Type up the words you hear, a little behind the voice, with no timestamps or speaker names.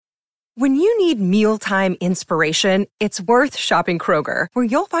When you need mealtime inspiration, it's worth shopping Kroger, where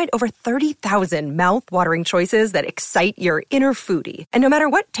you'll find over 30,000 mouth-watering choices that excite your inner foodie. And no matter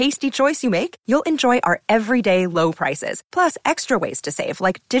what tasty choice you make, you'll enjoy our everyday low prices, plus extra ways to save,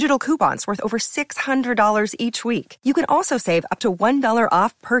 like digital coupons worth over $600 each week. You can also save up to $1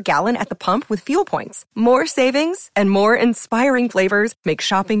 off per gallon at the pump with fuel points. More savings and more inspiring flavors make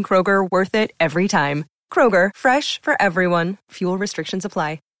shopping Kroger worth it every time. Kroger, fresh for everyone. Fuel restrictions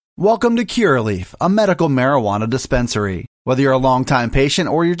apply. Welcome to Curaleaf, a medical marijuana dispensary. Whether you're a longtime patient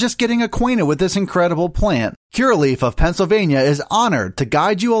or you're just getting acquainted with this incredible plant, Curaleaf of Pennsylvania is honored to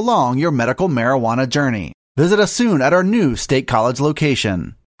guide you along your medical marijuana journey. Visit us soon at our new State College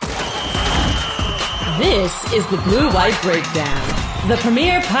location. This is the Blue White Breakdown, the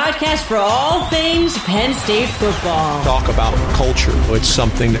premier podcast for all things Penn State football. Talk about culture. It's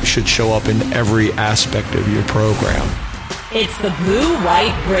something that should show up in every aspect of your program. It's the Blue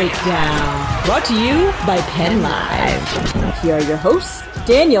White Breakdown, brought to you by Penn Live. Here are your hosts,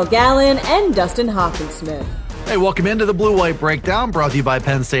 Daniel Gallen and Dustin Hockensmith. Hey, welcome into the Blue White Breakdown, brought to you by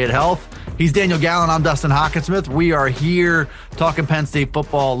Penn State Health. He's Daniel Gallen. I'm Dustin Hockensmith. We are here talking Penn State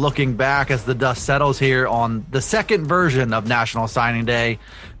football, looking back as the dust settles here on the second version of National Signing Day.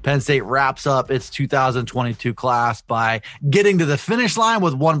 Penn State wraps up its 2022 class by getting to the finish line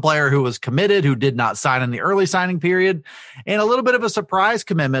with one player who was committed, who did not sign in the early signing period, and a little bit of a surprise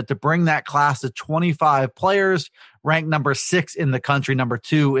commitment to bring that class to 25 players, ranked number 6 in the country, number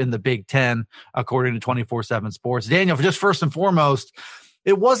 2 in the Big Ten, according to 24/7 Sports. Daniel, just first and foremost,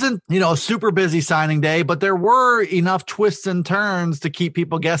 it wasn't, a super busy signing day, but there were enough twists and turns to keep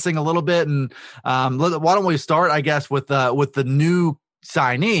people guessing a little bit. And why don't we start, I guess, with the new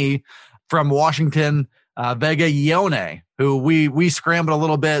signee from Washington, Vega Ioane, who we scrambled a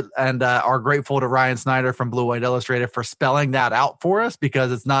little bit and are grateful to Ryan Snyder from Blue White Illustrated for spelling that out for us,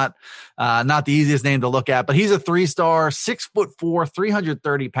 because it's not the easiest name to look at. But he's a 3-star, 6'4",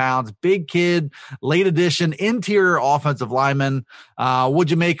 330 pounds, big kid, late addition, interior offensive lineman.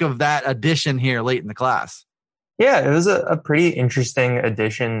 What'd you make of that addition here late in the class? Yeah, it was a pretty interesting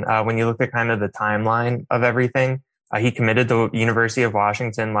addition when you look at kind of the timeline of everything. He committed to the University of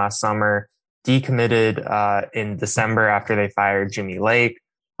Washington last summer, decommitted in December after they fired Jimmy Lake.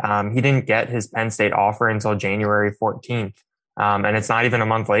 He didn't get his Penn State offer until January 14th. And it's not even a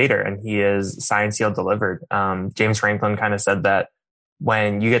month later, and he is signed, sealed, delivered. James Franklin kind of said that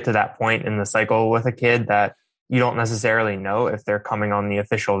when you get to that point in the cycle with a kid that you don't necessarily know if they're coming on the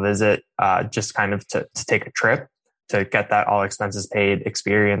official visit, just kind of to take a trip to get that all expenses paid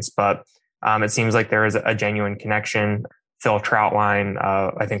experience. But it seems like there is a genuine connection. Phil Troutwine,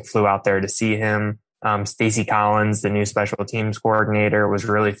 I think, flew out there to see him. Stacey Collins, the new special teams coordinator, was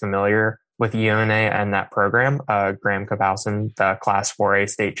really familiar with Ioane and that program. Graham Kapowsin, the Class 4A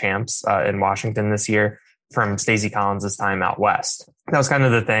state champs in Washington this year, from Stacey Collins' time out west. That was kind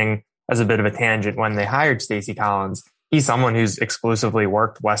of the thing, as a bit of a tangent, when they hired Stacey Collins. He's someone who's exclusively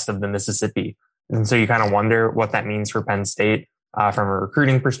worked west of the Mississippi. And so you kind of wonder what that means for Penn State. From a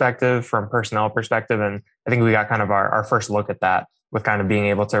recruiting perspective, from personnel perspective. And I think we got kind of our first look at that with kind of being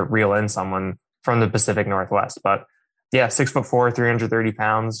able to reel in someone from the Pacific Northwest. But yeah, 6'4", 330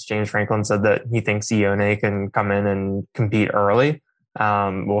 pounds. James Franklin said that he thinks Ioane can come in and compete early.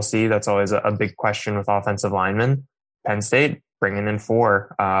 We'll see. That's always a big question with offensive linemen. Penn State bringing in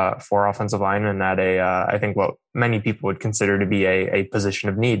four offensive linemen at I think what many people would consider to be a position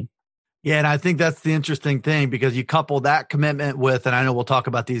of need. Yeah, and I think that's the interesting thing, because you couple that commitment with, and I know we'll talk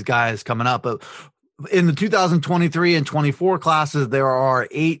about these guys coming up, but in the 2023 and 24 classes, there are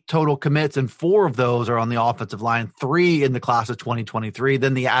 8 total commits, and 4 of those are on the offensive line, 3 in the class of 2023.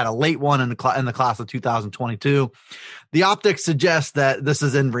 Then they add a late one in the class of 2022. The optics suggest that this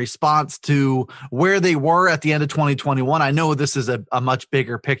is in response to where they were at the end of 2021. I know this is a much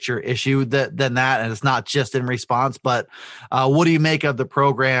bigger picture issue than that, and it's not just in response, but what do you make of the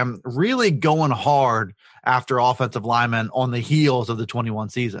program really going hard after offensive linemen on the heels of the 21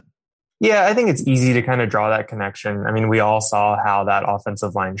 season? Yeah, I think it's easy to kind of draw that connection. I mean, we all saw how that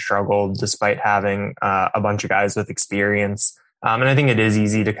offensive line struggled despite having a bunch of guys with experience. And I think it is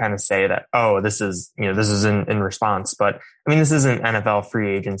easy to kind of say that, this is in response. But I mean, this isn't NFL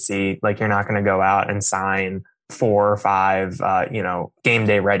free agency. Like, you're not going to go out and sign 4 or 5, game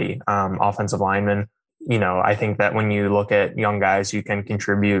day ready offensive linemen. I think that when you look at young guys who can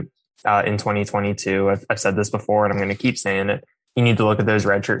contribute in 2022, I've said this before and I'm going to keep saying it. You need to look at those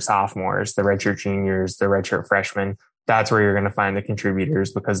redshirt sophomores, the redshirt juniors, the redshirt freshmen. That's where you're going to find the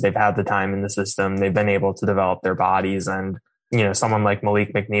contributors, because they've had the time in the system. They've been able to develop their bodies. And, someone like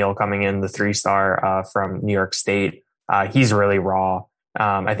Malik McNeil coming in, the 3-star from New York State, he's really raw.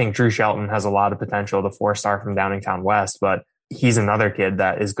 I think Drew Shelton has a lot of potential, the 4-star from Downingtown West, but he's another kid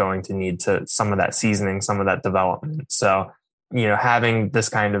that is going to need some of that seasoning, some of that development. So, having this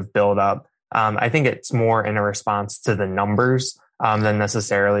kind of build up, I think it's more in a response to the numbers than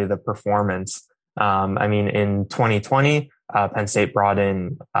necessarily the performance. In 2020, Penn State brought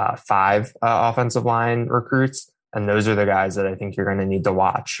in 5 offensive line recruits, and those are the guys that I think you're going to need to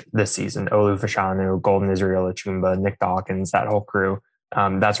watch this season. Olu Fashanu, Golden Israel Achumba, Nick Dawkins, that whole crew.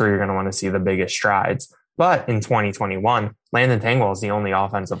 That's where you're going to want to see the biggest strides. But in 2021, Landon Tangwell is the only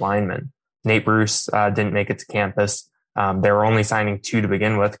offensive lineman. Nate Bruce didn't make it to campus. They were only signing 2 to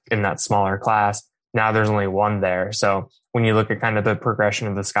begin with in that smaller class. Now there's only 1 there. So when you look at kind of the progression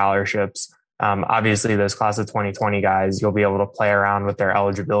of the scholarships, obviously those class of 2020 guys, you'll be able to play around with their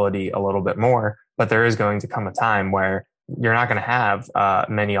eligibility a little bit more, but there is going to come a time where you're not going to have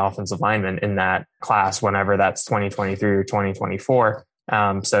many offensive linemen in that class whenever that's 2023 or 2024.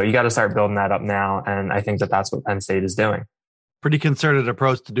 So you got to start building that up now. And I think that that's what Penn State is doing. Pretty concerted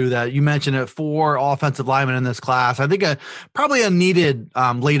approach to do that. You mentioned it, 4 offensive linemen in this class. I think probably a needed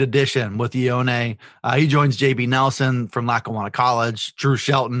late addition with Ione. He joins JB Nelson from Lackawanna College, Drew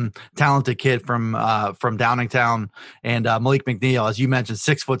Shelton, talented kid from Downingtown, and Malik McNeil, as you mentioned,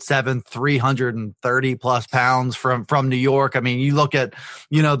 6'7", 330 plus pounds from New York. I mean, you look at,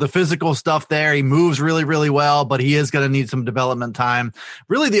 the physical stuff there. He moves really, really well, but he is going to need some development time.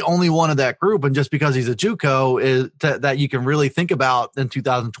 Really the only one of that group, and just because he's a JUCO, is that you can really think about in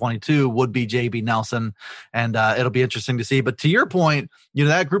 2022 would be JB Nelson, and it'll be interesting to see. But to your point,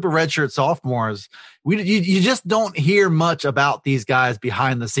 that group of redshirt sophomores, you just don't hear much about these guys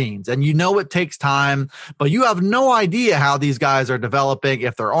behind the scenes, and it takes time, but you have no idea how these guys are developing,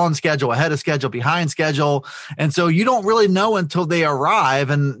 if they're on schedule, ahead of schedule, behind schedule, and so you don't really know until they arrive.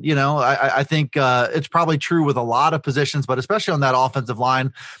 And I think it's probably true with a lot of positions, but especially on that offensive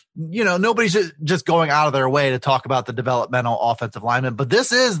line. Nobody's just going out of their way to talk about the developmental offensive lineman, but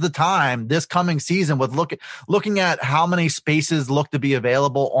this is the time this coming season with looking at how many spaces look to be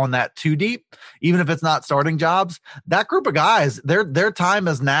available on that 2 deep, even if it's not starting jobs. That group of guys, their time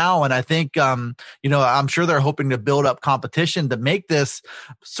is now. And I think, I'm sure they're hoping to build up competition to make this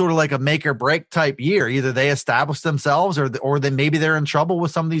sort of like a make or break type year. Either they establish themselves or maybe they're in trouble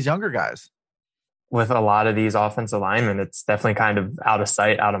with some of these younger guys. With a lot of these offensive linemen, it's definitely kind of out of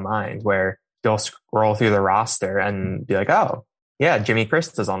sight, out of mind, where you'll scroll through the roster and be like, oh, yeah, Jimmy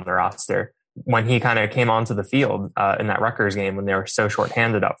Christ is on the roster. When he kind of came onto the field in that Rutgers game when they were so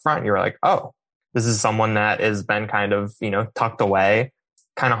shorthanded up front, you were like, oh, this is someone that has been kind of, tucked away,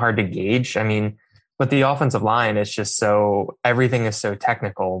 kind of hard to gauge. I mean, with the offensive line, it's just everything is so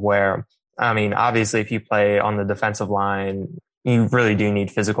technical where, obviously if you play on the defensive line, you really do need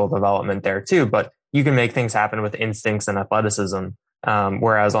physical development there too, but you can make things happen with instincts and athleticism.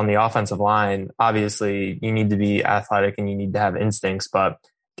 Whereas on the offensive line, obviously you need to be athletic and you need to have instincts, but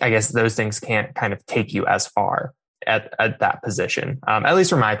I guess those things can't kind of take you as far at that position. At least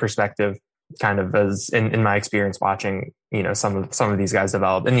from my perspective, kind of as in my experience watching, some of these guys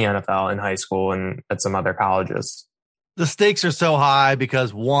develop in the NFL, in high school, and at some other colleges. The stakes are so high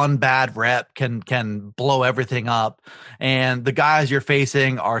because one bad rep can blow everything up. And the guys you're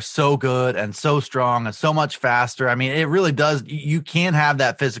facing are so good and so strong and so much faster. I mean, it really does. You can have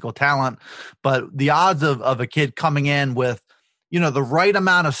that physical talent, but the odds of a kid coming in with, the right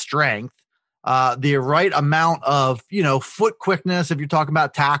amount of strength, the right amount of, foot quickness, if you're talking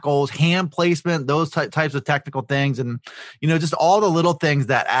about tackles, hand placement, those types of technical things. And, just all the little things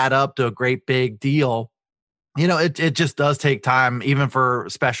that add up to a great big deal. It just does take time, even for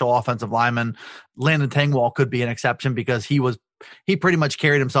special offensive linemen. Landon Tangwell could be an exception because he pretty much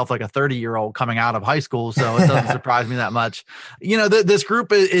carried himself like a 30-year-old coming out of high school. So it doesn't surprise me that much. This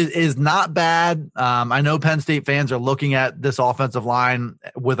group is not bad. I know Penn State fans are looking at this offensive line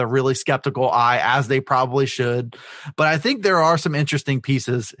with a really skeptical eye, as they probably should. But I think there are some interesting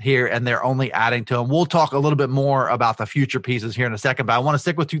pieces here, and they're only adding to them. We'll talk a little bit more about the future pieces here in a second, but I want to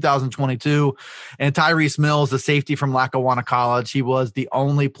stick with 2022 and Tyrese Mills, the safety from Lackawanna College. He was the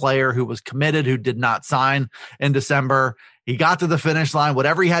only player who was committed, who did not sign in December. He got to the finish line.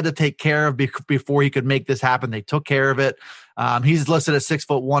 Whatever he had to take care of before he could make this happen, they took care of it. He's listed at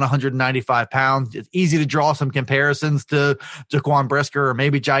 6'1", 195 pounds. It's easy to draw some comparisons to Jaquan Brisker or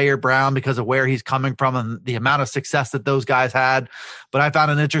maybe Jair Brown because of where he's coming from and the amount of success that those guys had. But I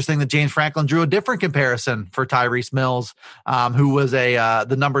found it interesting that James Franklin drew a different comparison for Tyrese Mills, who was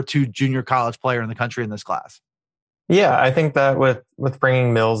the number 2 junior college player in the country in this class. Yeah, I think that with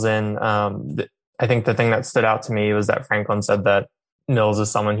bringing Mills in, I think the thing that stood out to me was that Franklin said that Mills is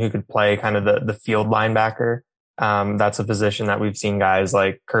someone who could play kind of the field linebacker That's a position that we've seen guys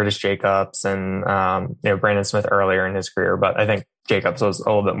like Curtis Jacobs and, Brandon Smith earlier in his career, but I think Jacobs was a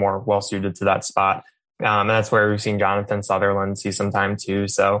little bit more well suited to that spot. And that's where we've seen Jonathan Sutherland see some time too.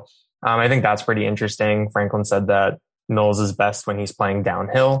 So I think that's pretty interesting. Franklin said that Mills is best when he's playing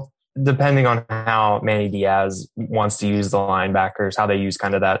downhill, depending on how Manny Diaz wants to use the linebackers, how they use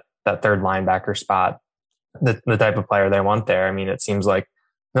kind of that third linebacker spot, the type of player they want there. I mean, it seems like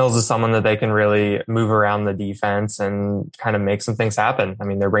Mills is someone that they can really move around the defense and kind of make some things happen. I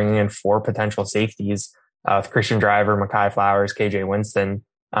mean, they're bringing in 4 potential safeties with Christian Driver, Mekhi Flowers, KJ Winston.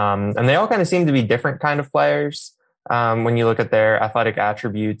 And they all kind of seem to be different kind of players when you look at their athletic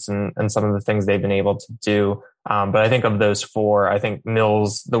attributes and some of the things they've been able to do. But I think of those 4, I think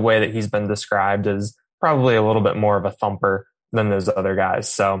Mills, the way that he's been described, is probably a little bit more of a thumper than those other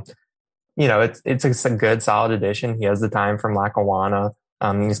guys. So, it's a good, solid addition. He has the time from Lackawanna.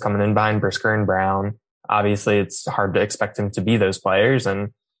 He's coming in behind Brisker and Brown. Obviously, it's hard to expect him to be those players. And,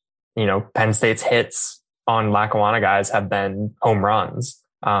 Penn State's hits on Lackawanna guys have been home runs.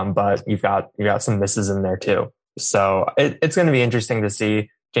 But you've got some misses in there too. So it's going to be interesting to see.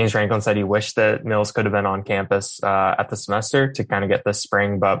 James Franklin said he wished that Mills could have been on campus at the semester to kind of get this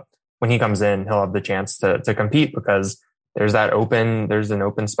spring. But when he comes in, he'll have the chance to compete because there's an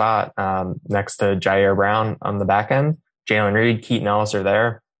open spot next to Jair Brown on the back end. Jalen Reed, Keaton Ellis are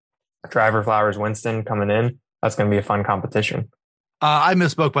there. Driver, Flowers, Winston coming in. That's going to be a fun competition. I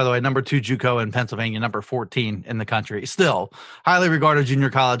misspoke, by the way. Number 2 JUCO in Pennsylvania, number 14 in the country. Still, highly regarded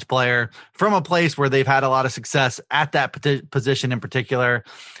junior college player from a place where they've had a lot of success at that position in particular.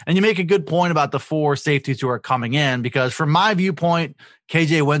 And you make a good point about the 4 safeties who are coming in, because from my viewpoint,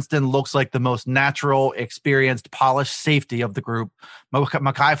 KJ Winston looks like the most natural, experienced, polished safety of the group.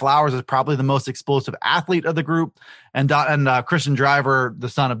 Mekhi Flowers is probably the most explosive athlete of the group. And Christian Driver, the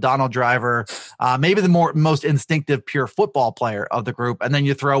son of Donald Driver, maybe the most instinctive pure football player of the group. And then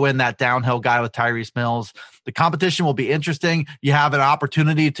you throw in that downhill guy with Tyrese Mills. The competition will be interesting. You have an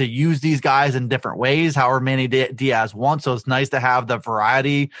opportunity to use these guys in different ways, however many Diaz wants. So it's nice to have the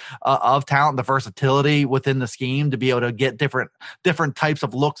variety of talent, the versatility within the scheme to be able to get different types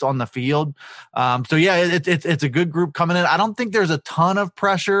of looks on the field. So yeah, it's a good group coming in. I don't think there's a ton of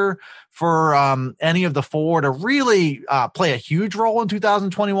pressure for any of the 4 to really play a huge role in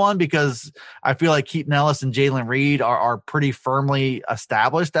 2021, because I feel like Keaton Ellis and Jalen Reed are pretty firmly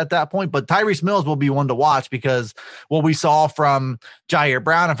established at that point. But Tyrese Mills will be one to watch, because what we saw from Jair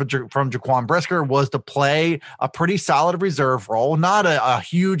Brown and from Jaquan Brisker was to play a pretty solid reserve role, not a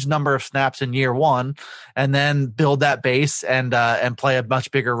huge number of snaps in year 1, and then build that base and play a much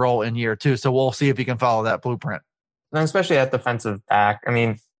bigger role in year 2. So we'll see if he can follow that blueprint. And especially at defensive back, I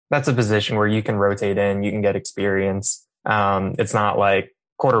mean, that's a position where you can rotate in, you can get experience. It's not like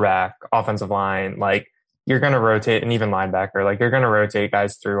quarterback, offensive line, like you're going to rotate, and even linebacker, like you're going to rotate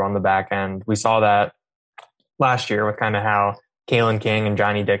guys through on the back end. We saw that last year with kind of how Kalen King and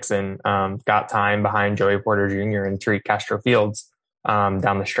Johnny Dixon got time behind Joey Porter Jr. and Tariq Castro-Fields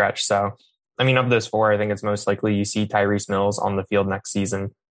down the stretch. So, I mean, of those 4, I think it's most likely you see Tyrese Mills on the field next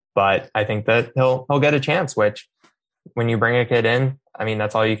season. But I think that he'll get a chance, which when you bring a kid in, I mean,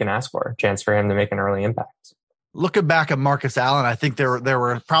 that's all you can ask for, a chance for him to make an early impact. Looking back at Marcus Allen, I think there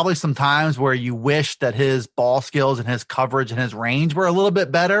were probably some times where you wish that his ball skills and his coverage and his range were a little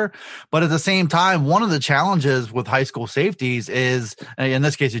bit better. But at the same time, one of the challenges with high school safeties is, in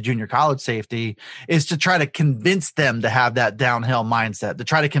this case, a junior college safety, is to try to convince them to have that downhill mindset, to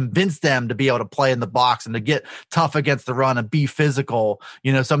try to convince them to be able to play in the box and to get tough against the run and be physical.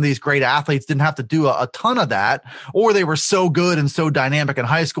 Some of these great athletes didn't have to do a ton of that, or they were so good and so dynamic in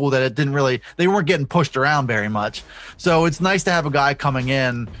high school that they weren't getting pushed around very much. So it's nice to have a guy coming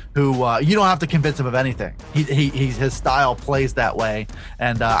in who you don't have to convince him of anything. His style plays that way,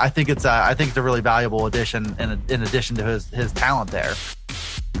 and I think it's a really valuable addition in addition to his talent there.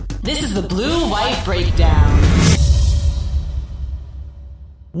 This is the Blue White Breakdown.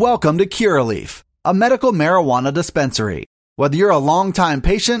 Welcome to Curaleaf, a medical marijuana dispensary. Whether you're a longtime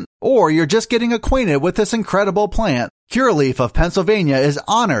patient or you're just getting acquainted with this incredible plant, Curaleaf of Pennsylvania is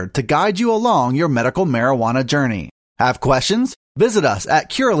honored to guide you along your medical marijuana journey. Have questions? Visit us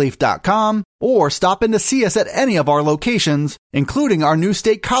at Curaleaf.com or stop in to see us at any of our locations, including our new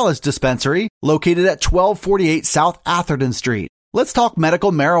State College dispensary located at 1248 South Atherton Street. Let's talk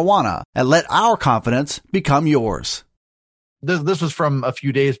medical marijuana and let our confidence become yours. This was from a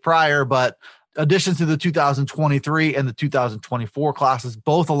few days prior, but additions to the 2023 and the 2024 classes,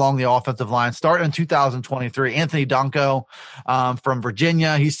 both along the offensive line. Starting in 2023, Anthony Dunco from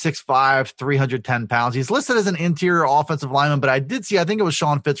Virginia. He's 6'5", 310 pounds. He's listed as an interior offensive lineman, but I did see, I think it was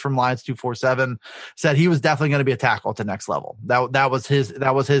Sean Fitz from Lions 247 said he was definitely going to be a tackle at the next level. That was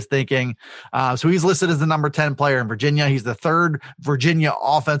his thinking. So he's listed as the number 10 player in Virginia. He's the third Virginia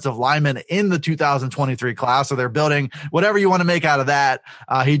offensive lineman in the 2023 class. So they're building whatever you want to make out of that.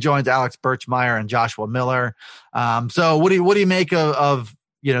 He joins Alex Birchmeyer and Joshua Miller. So what do you make of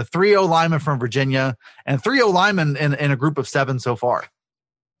 3 O linemen from Virginia and 3 O linemen in a group of 7 so far?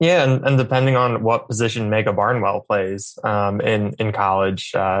 Yeah, and depending on what position Mega Barnwell plays in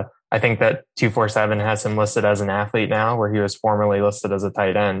college, I think that 247 has him listed as an athlete now, where he was formerly listed as a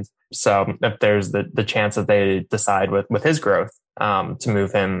tight end. So if there's the chance that they decide with his growth to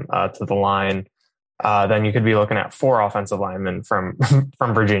move him to the line, then you could be looking at 4 offensive linemen from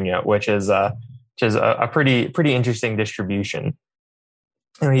Virginia, which is a pretty interesting distribution.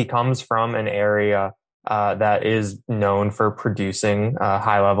 He comes from an area that is known for producing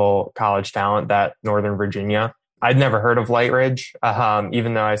high level college talent, that Northern Virginia. I'd never heard of Light Ridge,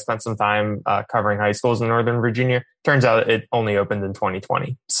 even though I spent some time covering high schools in Northern Virginia. Turns out it only opened in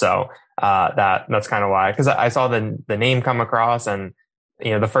 2020. So that's kind of why, because I saw the name come across, and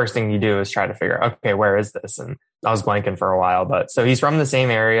the first thing you do is try to figure out, okay, where is this? And I was blanking for a while, but so he's from the same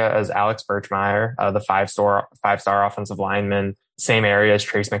area as Alex Birchmeyer, the five-star offensive lineman, same area as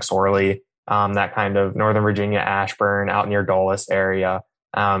Trace McSorley, that kind of Northern Virginia, Ashburn, out near Dulles area.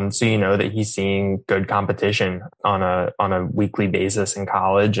 So you know that he's seeing good competition on a weekly basis in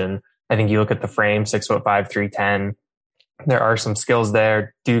college. And I think you look at the frame, 6'5", 310. There are some skills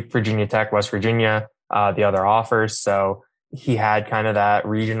there. Duke, Virginia Tech, West Virginia, the other offers. So he had kind of that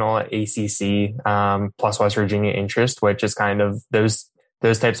regional ACC plus West Virginia interest, which is kind of those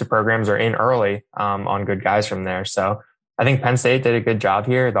types of programs are in early on good guys from there. So I think Penn State did a good job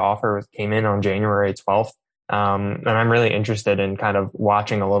here. The offer came in on January 12th. And I'm really interested in kind of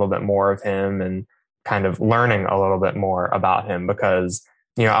watching a little bit more of him and kind of learning a little bit more about him, because,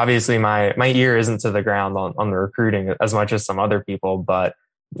 obviously my ear isn't to the ground on the recruiting as much as some other people, but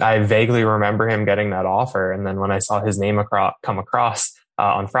I vaguely remember him getting that offer. And then when I saw his name come across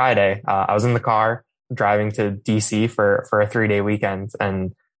on Friday, I was in the car driving to DC for a 3-day weekend.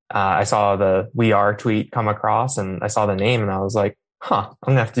 And I saw the "We Are" tweet come across, and I saw the name, and I was like, I'm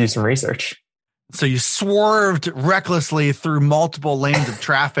going to have to do some research. So you swerved recklessly through multiple lanes of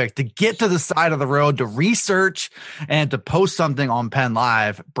traffic to get to the side of the road to research and to post something on Penn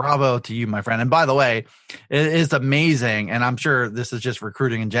Live. Bravo to you, my friend. And by the way, it is amazing, and I'm sure this is just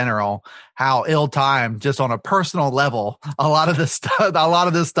recruiting in general, how ill-timed, just on a personal level, a lot of this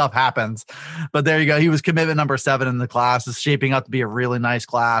stuff happens. But there you go. He was commitment number 7 in the class. It's shaping up to be a really nice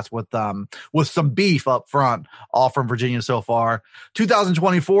class with some beef up front, all from Virginia so far.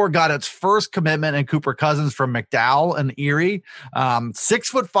 2024 got its first commitment in Cooper Cousins from McDowell and Erie.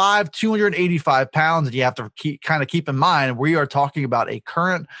 6'5", 285 pounds. And you have to keep in mind, we are talking about a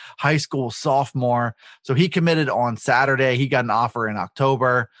current high school sophomore. So he committed on Saturday. He got an offer in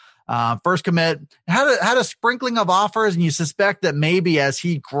October. First commit had a sprinkling of offers, and you suspect that maybe as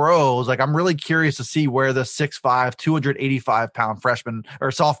he grows, I'm really curious to see where the 6'5", 285 pound freshman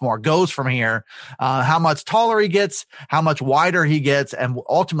or sophomore goes from here, how much taller he gets, how much wider he gets, and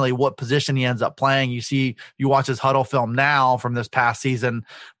ultimately what position he ends up playing. You watch his huddle film now from this past season,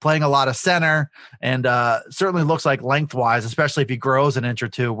 playing a lot of center, and certainly looks like lengthwise, especially if he grows an inch or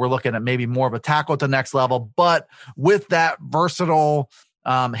two, we're looking at maybe more of a tackle at the next level, but with that versatile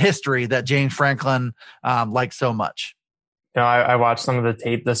history that James Franklin likes so much. I watched some of the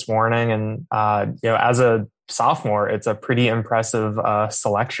tape this morning, and as a sophomore, it's a pretty impressive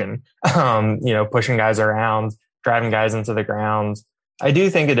selection. Pushing guys around, driving guys into the ground. I do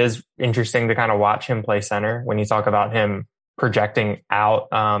think it is interesting to kind of watch him play center when you talk about him projecting out,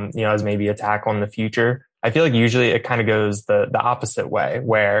 as maybe a tackle in the future. I feel like usually it kind of goes the opposite way,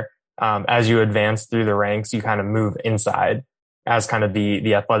 where as you advance through the ranks, you kind of move inside as kind of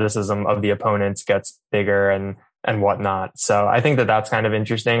the athleticism of the opponents gets bigger and whatnot. So I think that's kind of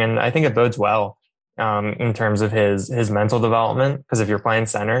interesting. And I think it bodes well in terms of his mental development, because if you're playing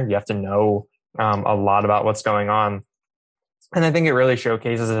center, you have to know a lot about what's going on. And I think it really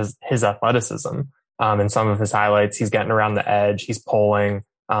showcases his athleticism. In some of his highlights, he's getting around the edge, he's pulling,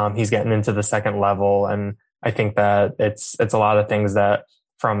 he's getting into the second level. And I think that it's a lot of things that,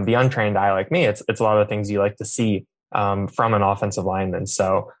 from the untrained eye like me, it's a lot of things you like to see from an offensive lineman.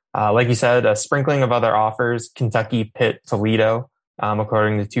 So, like you said, a sprinkling of other offers: Kentucky, Pitt, Toledo,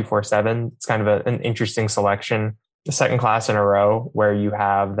 according to 247. It's kind of an interesting selection. second class in a row where you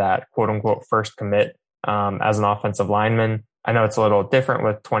have that quote unquote first commit as an offensive lineman. I know it's a little different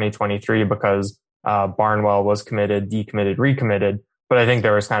with 2023 because Barnwell was committed, decommitted, recommitted, but I think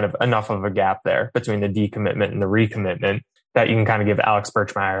there was kind of enough of a gap there between the decommitment and the recommitment that you can kind of give Alex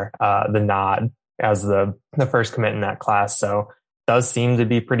Birchmeier the nod as the first commit in that class. So it does seem to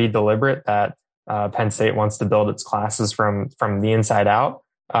be pretty deliberate that Penn State wants to build its classes from the inside out,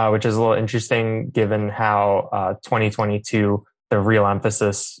 which is a little interesting given how 2022, the real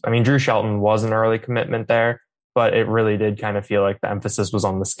emphasis, I mean, Drew Shelton was an early commitment there, but it really did kind of feel like the emphasis was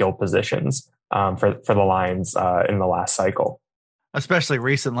on the skill positions for the Lions in the last cycle. Especially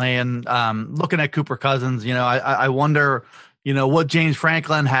recently. And looking at Cooper Cousins, I wonder, what James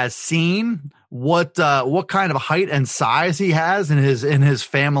Franklin has seen, what kind of height and size he has in his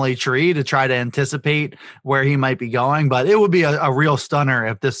family tree to try to anticipate where he might be going. But it would be a real stunner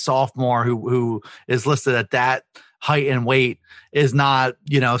if this sophomore who is listed at that height and weight is not,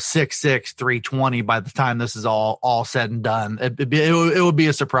 6'6", 320 by the time this is all said and done. It would be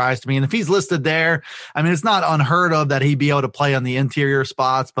a surprise to me. And if he's listed there, I mean, it's not unheard of that he'd be able to play on the interior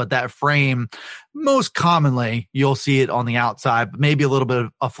spots, but that frame, most commonly you'll see it on the outside, but maybe a little bit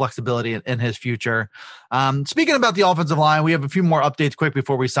of flexibility in his future. Speaking about the offensive line, we have a few more updates quick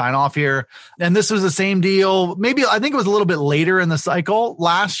before we sign off here. And this was the same deal. Maybe I think it was a little bit later in the cycle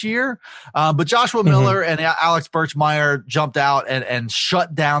last year, but Joshua Miller and Alex Birchmeier jumped out and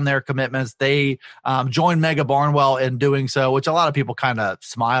shut down their commitments. They joined Mega Barnwell in doing so, which a lot of people kind of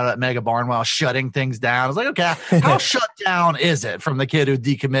smiled at Mega Barnwell shutting things down. I was like, okay, how shut down is it from the kid who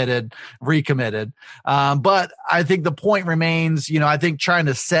decommitted, recommitted? But I think the point remains, I think trying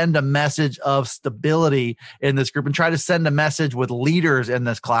to send a message of stability in this group and try to send a message with leaders in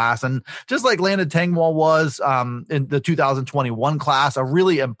this class. And just like Landon Tengwall was in the 2021 class, a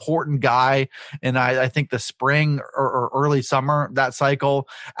really important guy. And I think the spring or early summer, that cycle,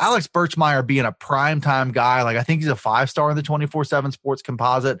 Alex Birchmeier being a primetime guy, like I think he's a 5-star in the 24/7 Sports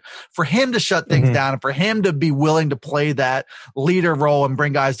Composite. For him to shut things down and for him to be willing to play that leader role and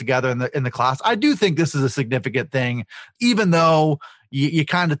bring guys together in the class, I do think this is a significant thing, even though you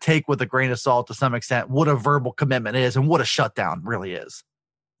kind of take with a grain of salt to some extent what a verbal commitment is and what a shutdown really is.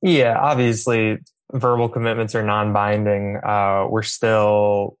 Yeah, obviously verbal commitments are non-binding. We're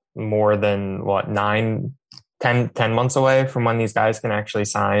still more than 10 months away from when these guys can actually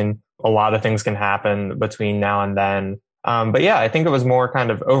sign. A lot of things can happen between now and then. But yeah, I think it was more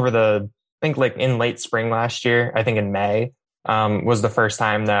kind of I think like in late spring last year, I think in May, was the first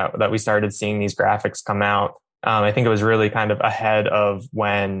time that we started seeing these graphics come out. I think it was really kind of ahead of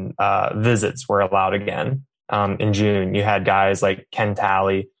when visits were allowed again. In June, you had guys like Ken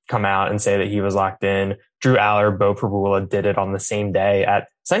Talley come out and say that he was locked in. Drew Aller, Beau Pribula did it on the same day at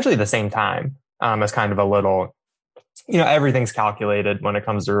essentially the same time, as kind of a little, everything's calculated when it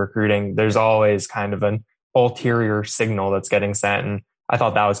comes to recruiting. There's always kind of an ulterior signal that's getting sent. And I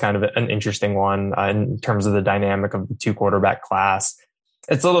thought that was kind of an interesting one in terms of the dynamic of the 2-quarterback class.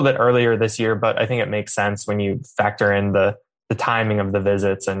 It's a little bit earlier this year, but I think it makes sense when you factor in the timing of the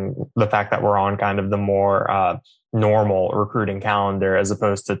visits and the fact that we're on kind of the more normal recruiting calendar as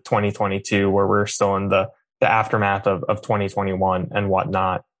opposed to 2022, where we're still in the aftermath of 2021 and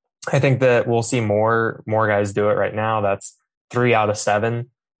whatnot. I think that we'll see more guys do it right now. That's 3 out of 7.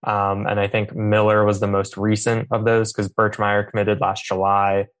 And I think Miller was the most recent of those because Birchmeier committed last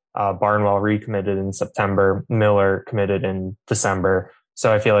July. Barnwell recommitted in September. Miller committed in December.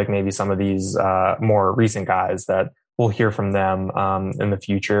 So I feel like maybe some of these more recent guys that we'll hear from them in the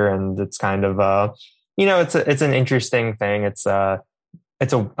future. And it's kind of, it's an interesting thing. It's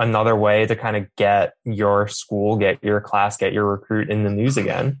another way to kind of get your school, get your class, get your recruit in the news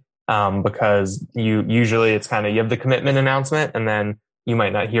again. Because it's kind of, you have the commitment announcement and then you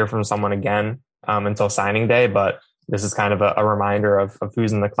might not hear from someone again until signing day. But this is kind of a reminder of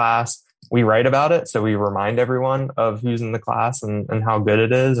who's in the class. We write about it, so we remind everyone of who's in the class and how good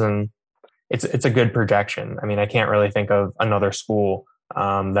it is. And it's a good projection. I mean, I can't really think of another school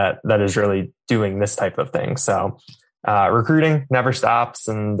that is really doing this type of thing. So recruiting never stops.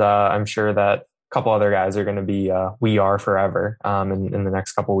 And I'm sure that a couple other guys are going to be We Are forever in the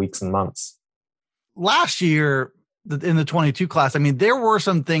next couple weeks and months. Last year, in the 22 class, I mean, there were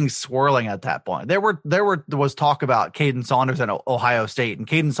some things swirling at that point. There was talk about Caden Saunders and Ohio State, and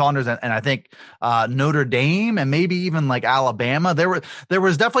Caden Saunders and I think Notre Dame, and maybe even like Alabama. There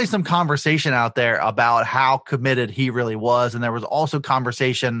was definitely some conversation out there about how committed he really was, and there was also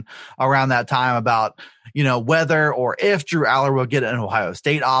conversation around that time about whether or if Drew Aller will get an Ohio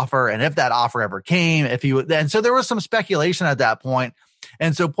State offer, and if that offer ever came, if he would. And so there was some speculation at that point.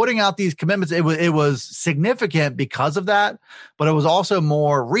 And so putting out these commitments, it was significant because of that, but it was also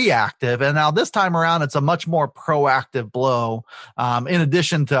more reactive. And now this time around, it's a much more proactive blow. In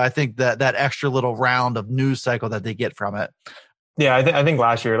addition to, I think that extra little round of news cycle that they get from it. Yeah, I think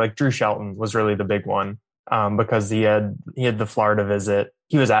last year, like Drew Shelton was really the big one because he had the Florida visit.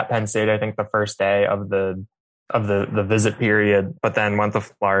 He was at Penn State, I think, the first day of the visit period, but then went to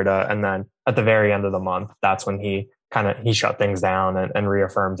Florida, and then at the very end of the month, that's when he shut things down and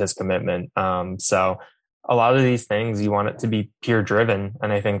reaffirmed his commitment. So a lot of these things, you want it to be peer driven,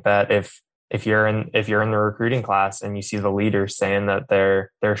 and I think that if you're in the recruiting class and you see the leaders saying that they're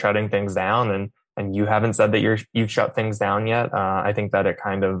shutting things down and you haven't said that you've shut things down yet, I think that it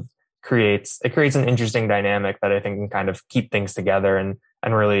kind of creates an interesting dynamic that I think can kind of keep things together and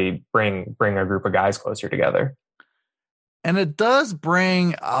really bring a group of guys closer together. And it does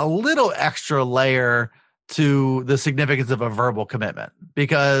bring a little extra layer to the significance of a verbal commitment,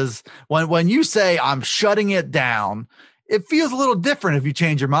 because when you say I'm shutting it down, it feels a little different if you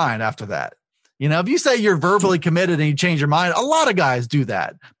change your mind after that. If you say you're verbally committed and you change your mind, a lot of guys do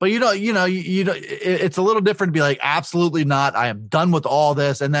that. But it's a little different to be like, absolutely not. I am done with all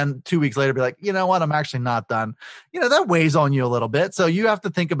this. And then 2 weeks later, be like, you know what? I'm actually not done. That weighs on you a little bit. So you have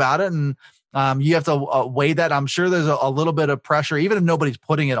to think about it, and you have to weigh that. I'm sure there's a little bit of pressure, even if nobody's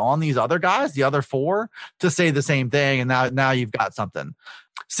putting it on these other guys, the other four, to say the same thing. And now you've got something.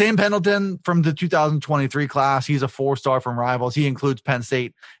 Sam Pendleton from the 2023 class. He's a 4-star from Rivals. He includes Penn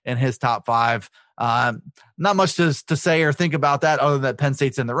State in his top 5. Not much to say or think about that other than that Penn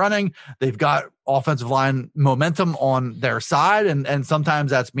State's in the running. They've got offensive line momentum on their side, and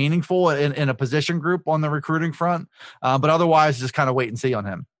sometimes that's meaningful in a position group on the recruiting front. But otherwise, just kind of wait and see on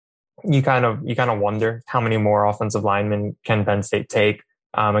him. You kind of wonder how many more offensive linemen can Penn State take,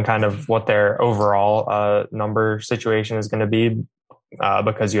 and kind of what their overall number situation is going to be.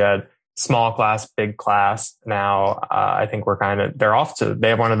 Because you had small class, big class. Now, I think they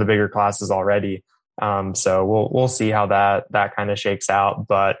have one of the bigger classes already. So we'll see how that kind of shakes out.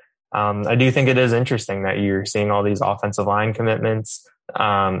 But I do think it is interesting that you're seeing all these offensive line commitments.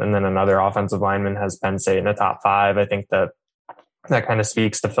 And then another offensive lineman has Penn State in the top 5. I think that kind of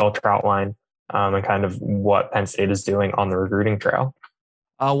speaks to Phil Trautwein and kind of what Penn State is doing on the recruiting trail.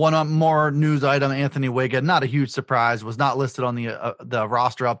 One more news item: Anthony Wiggin, not a huge surprise, was not listed on the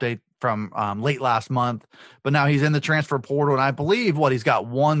roster update from late last month, but now he's in the transfer portal, and I believe he's got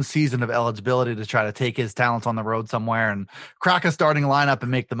 1 season of eligibility to try to take his talents on the road somewhere and crack a starting lineup and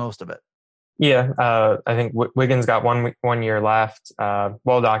make the most of it. Yeah, I think Wiggins got one year left.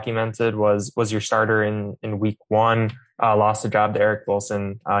 Well documented, was your starter in week 1. Lost the job to Eric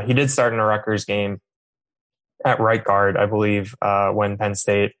Wilson. He did start in a Rutgers game at right guard, I believe, when Penn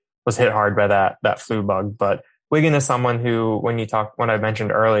State was hit hard by that flu bug. But Wiggin is someone who, when I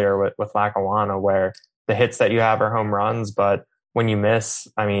mentioned earlier with Lackawanna, where the hits that you have are home runs, but when you miss,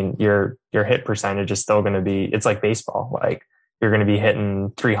 I mean, your hit percentage is still going to be, it's like baseball. Like, you're going to be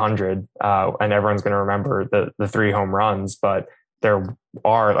hitting 300, and everyone's going to remember the 3 home runs, but there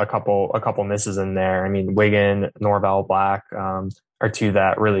are a couple misses in there. I mean, Wiggin, Norvell Black, are 2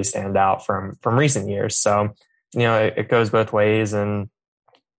 that really stand out from recent years. So, it goes both ways. And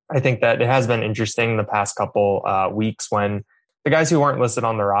I think that it has been interesting the past couple weeks when the guys who weren't listed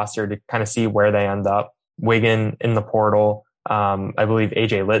on the roster to kind of see where they end up. Wiggin in the portal, I believe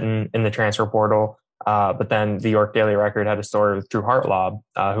AJ Litton in the transfer portal. But then the York Daily Record had a story with Drew Hartlaub,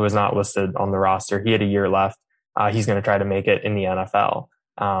 who was not listed on the roster. He had a year left. He's going to try to make it in the NFL.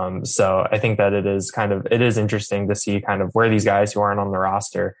 So I think that it is interesting to see kind of where these guys who aren't on the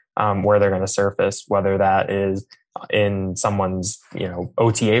roster, where they're going to surface, whether that is in someone's,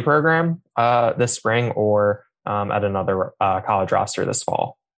 OTA program, this spring or, at another, college roster this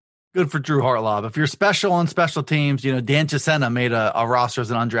fall. Good for Drew Hartlaub. If you're special on special teams, Dan Chisena made a roster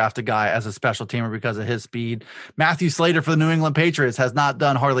as an undrafted guy as a special teamer because of his speed. Matthew Slater for the New England Patriots has not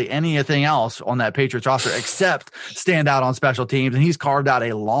done hardly anything else on that Patriots roster except stand out on special teams, and he's carved out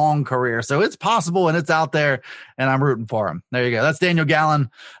a long career. So it's possible, and it's out there, and I'm rooting for him. There you go. That's Daniel Gallen.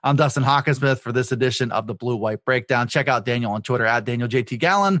 I'm Dustin Hockensmith for this edition of the Blue White Breakdown. Check out Daniel on Twitter at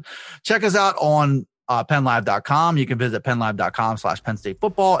DanielJTGallen. Check us out on PennLive.com. You can visit PennLive.com/Penn State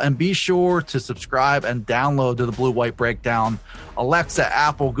Football, and be sure to subscribe and download to the Blue White Breakdown. Alexa,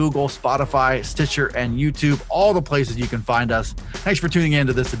 Apple, Google, Spotify, Stitcher, and YouTube, all the places you can find us. Thanks for tuning in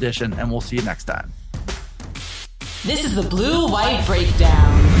to this edition, and we'll see you next time. This is the Blue White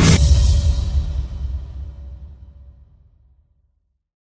Breakdown.